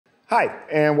Hi,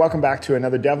 and welcome back to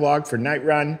another devlog for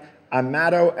NightRun. I'm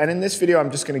Matto, and in this video,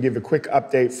 I'm just gonna give a quick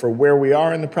update for where we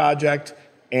are in the project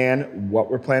and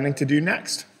what we're planning to do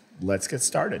next. Let's get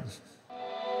started.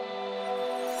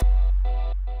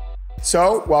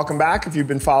 So, welcome back if you've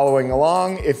been following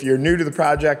along. If you're new to the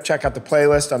project, check out the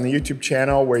playlist on the YouTube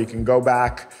channel where you can go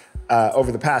back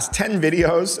over the past 10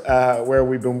 videos where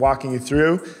we've been walking you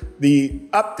through. The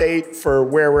update for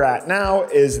where we're at now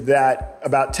is that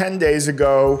about 10 days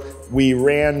ago, we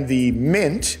ran the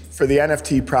mint for the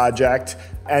NFT project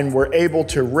and were able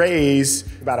to raise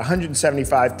about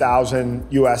 175,000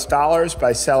 US dollars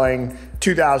by selling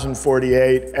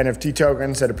 2,048 NFT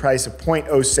tokens at a price of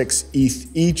 0.06 ETH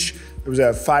each. There was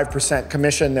a 5%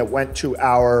 commission that went to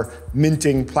our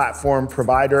minting platform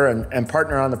provider and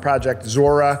partner on the project,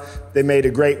 Zora. They made a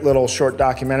great little short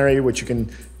documentary, which you can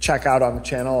check out on the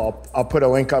channel. I'll put a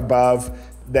link above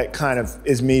that kind of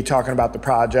is me talking about the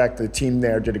project. The team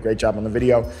there did a great job on the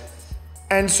video.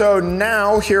 And so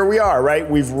now here we are, right?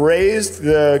 We've raised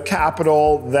the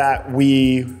capital that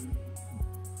we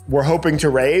were hoping to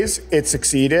raise. It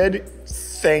succeeded.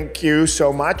 Thank you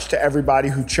so much to everybody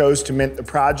who chose to mint the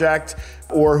project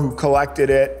or who collected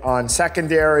it on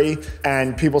secondary.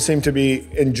 And people seem to be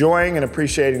enjoying and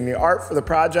appreciating the art for the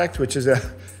project, which is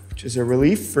a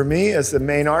relief for me as the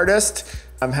main artist.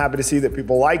 I'm happy to see that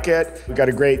people like it. We've got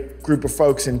a great group of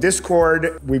folks in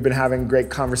Discord. We've been having great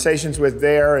conversations with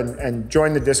there, and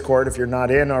join the Discord if you're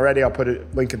not in already. I'll put a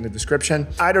link in the description.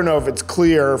 I don't know if it's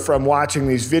clear from watching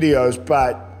these videos,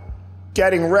 but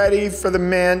getting ready for the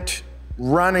mint,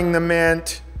 running the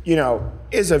mint,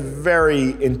 is a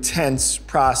very intense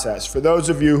process. For those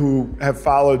of you who have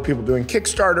followed people doing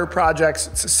Kickstarter projects,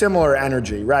 it's a similar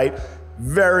energy, right?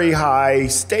 Very high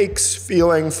stakes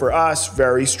feeling for us,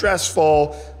 very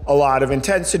stressful, a lot of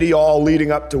intensity, all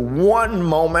leading up to one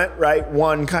moment, right?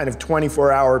 One kind of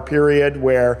 24-hour period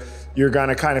where you're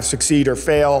gonna kind of succeed or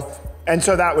fail. And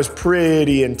so that was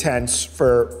pretty intense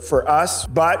for us,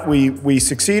 but we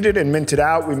succeeded and minted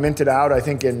out. We minted out, I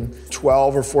think, in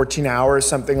 12 or 14 hours,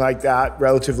 something like that,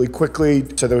 relatively quickly.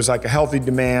 So there was like a healthy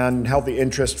demand, healthy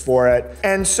interest for it.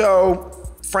 And so,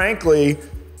 frankly,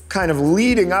 kind of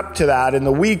leading up to that, in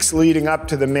the weeks leading up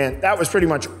to the mint, that was pretty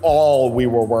much all we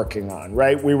were working on,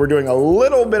 right? We were doing a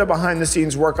little bit of behind the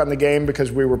scenes work on the game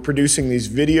because we were producing these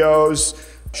videos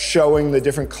showing the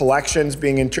different collections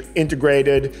being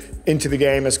integrated into the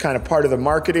game as kind of part of the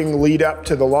marketing lead up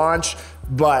to the launch.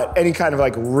 But any kind of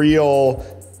like real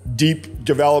deep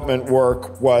development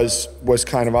work was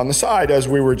kind of on the side as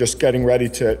we were just getting ready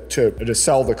to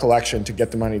sell the collection to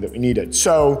get the money that we needed.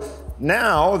 So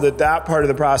now that part of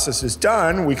the process is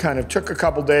done, we kind of took a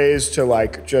couple days to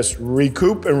like just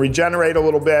recoup and regenerate a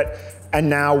little bit. And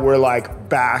now we're like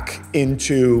back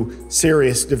into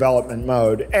serious development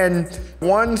mode. And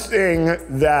one thing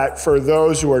that for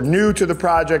those who are new to the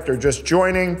project or just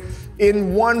joining,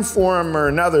 in one form or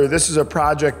another, this is a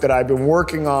project that I've been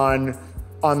working on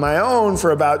my own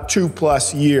for about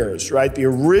 2+ years, right? The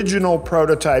original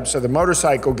prototypes of the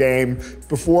motorcycle game,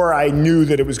 before I knew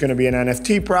that it was gonna be an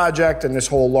NFT project and this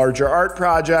whole larger art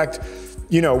project,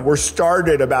 were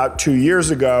started about 2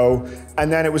 years ago,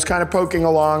 and then it was kind of poking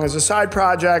along as a side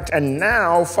project. And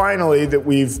now, finally, that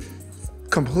we've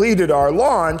completed our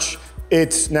launch,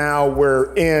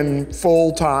 we're in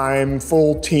full-time,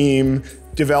 full-team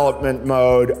development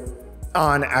mode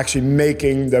on actually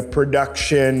making the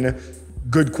production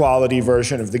good quality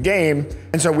version of the game.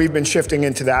 And so we've been shifting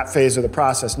into that phase of the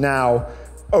process now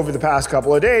over the past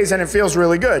couple of days, and it feels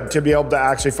really good to be able to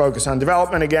actually focus on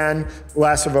development again,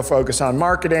 less of a focus on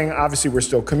marketing. Obviously, we're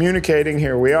still communicating,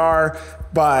 here we are,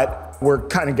 but we're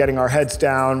kind of getting our heads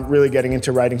down, really getting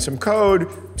into writing some code.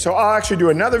 So I'll actually do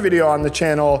another video on the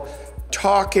channel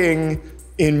talking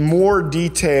in more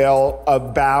detail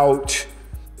about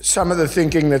some of the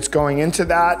thinking that's going into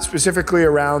that, specifically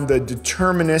around the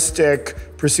deterministic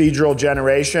procedural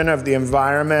generation of the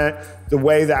environment, the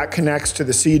way that connects to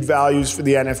the seed values for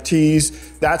the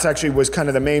NFTs. That's actually was kind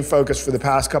of the main focus for the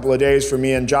past couple of days for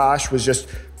me and Josh, was just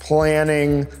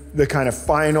planning the kind of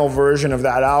final version of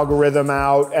that algorithm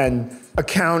out and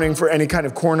accounting for any kind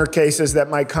of corner cases that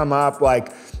might come up,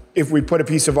 like if we put a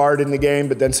piece of art in the game,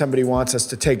 but then somebody wants us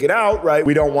to take it out, right?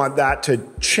 We don't want that to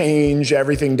change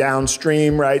everything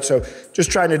downstream, right? So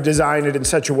just trying to design it in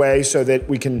such a way so that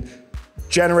we can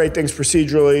generate things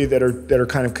procedurally that are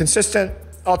kind of consistent.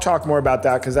 I'll talk more about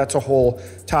that because that's a whole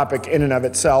topic in and of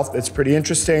itself that's pretty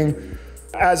interesting.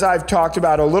 As I've talked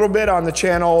about a little bit on the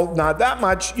channel, not that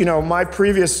much, you know, my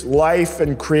previous life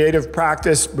and creative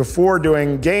practice before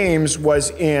doing games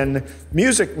was in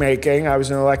music making. I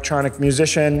was an electronic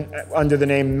musician under the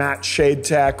name Matt Shade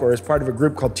Tech, or as part of a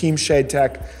group called Team Shade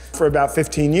Tech, for about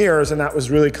 15 years. And that was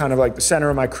really kind of like the center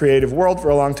of my creative world for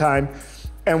a long time.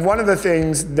 And one of the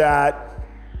things that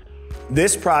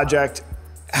this project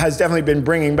has definitely been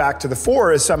bringing back to the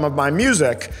fore is some of my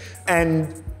music.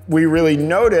 And we really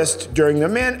noticed during the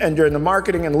mint and during the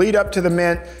marketing and lead up to the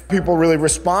mint, people really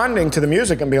responding to the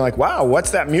music and being like, wow,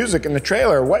 what's that music in the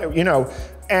trailer? What, you know,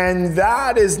 and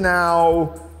that is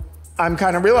now, I'm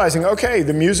kind of realizing, okay,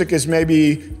 the music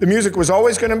was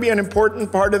always going to be an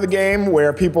important part of the game,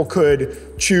 where people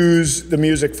could choose the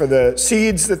music for the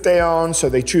seeds that they own. So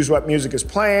they choose what music is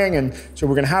playing. And so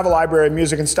we're going to have a library of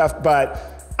music and stuff,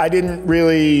 but I didn't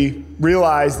really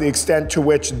realize the extent to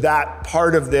which that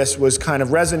part of this was kind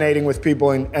of resonating with people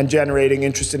and generating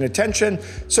interest and attention.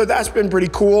 So that's been pretty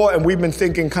cool. And we've been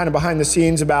thinking kind of behind the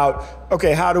scenes about,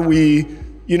 okay, how do we,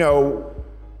 you know,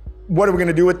 what are we going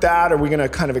to do with that? Are we going to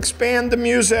kind of expand the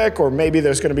music, or maybe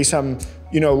there's going to be some,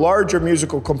 you know, larger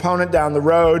musical component down the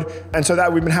road? And so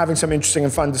that we've been having some interesting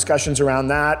and fun discussions around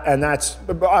that. And that's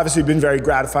obviously been very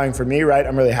gratifying for me, right?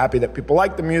 I'm really happy that people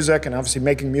like the music, and obviously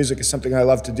making music is something I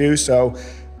love to do. So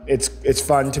it's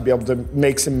fun to be able to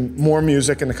make some more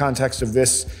music in the context of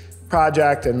this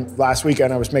project. And last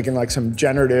weekend I was making like some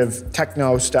generative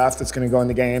techno stuff that's going to go in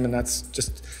the game, and that's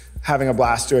just having a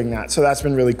blast doing that. So that's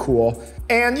been really cool.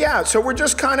 And yeah, so we're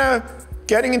just kind of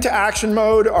getting into action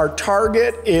mode. Our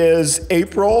target is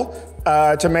April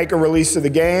to make a release of the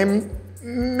game.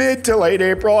 Mid to late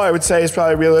April, I would say, is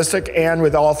probably realistic. And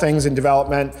with all things in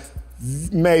development,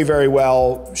 may very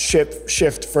well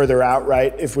shift further out,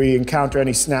 right, if we encounter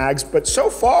any snags. But so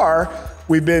far,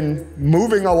 we've been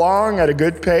moving along at a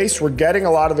good pace. We're getting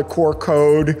a lot of the core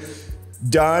code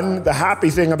done. The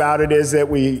happy thing about it is that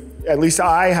at least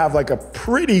I have like a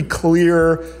pretty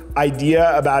clear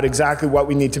idea about exactly what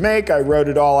we need to make. I wrote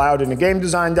it all out in a game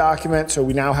design document, so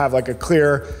we now have like a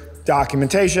clear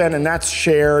documentation, and that's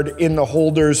shared in the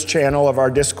holders channel of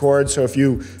our Discord. So if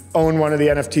you own one of the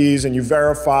NFTs and you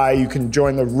verify, you can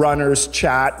join the runners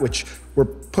chat, which we're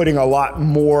putting a lot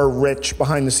more rich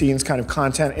behind the scenes kind of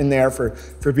content in there for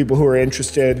people who are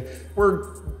interested. We're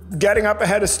getting up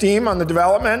ahead of steam on the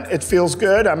development. It feels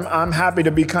good. I'm happy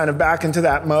to be kind of back into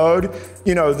that mode.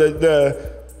 You know,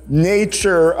 the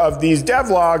nature of these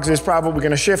devlogs is probably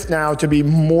going to shift now to be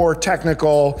more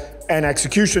technical and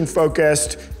execution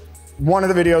focused. One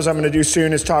of the videos I'm going to do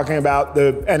soon is talking about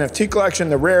the NFT collection,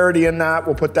 the rarity in that.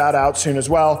 We'll put that out soon as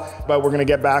well. But we're going to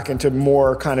get back into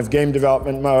more kind of game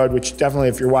development mode, which definitely,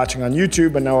 if you're watching on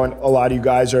YouTube, I know a lot of you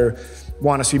guys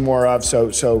want to see more of,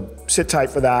 so sit tight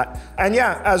for that. And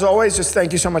yeah, as always, just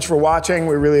thank you so much for watching.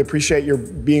 We really appreciate your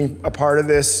being a part of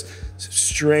this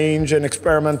strange and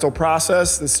experimental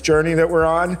process, this journey that we're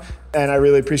on. And I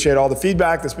really appreciate all the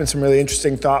feedback. There's been some really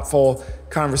interesting, thoughtful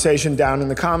conversation down in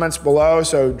the comments below.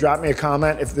 So drop me a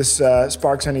comment if this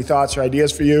sparks any thoughts or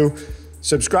ideas for you.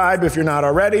 Subscribe if you're not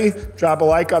already. Drop a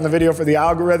like on the video for the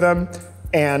algorithm.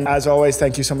 And as always,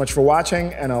 thank you so much for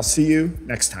watching, and I'll see you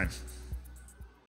next time.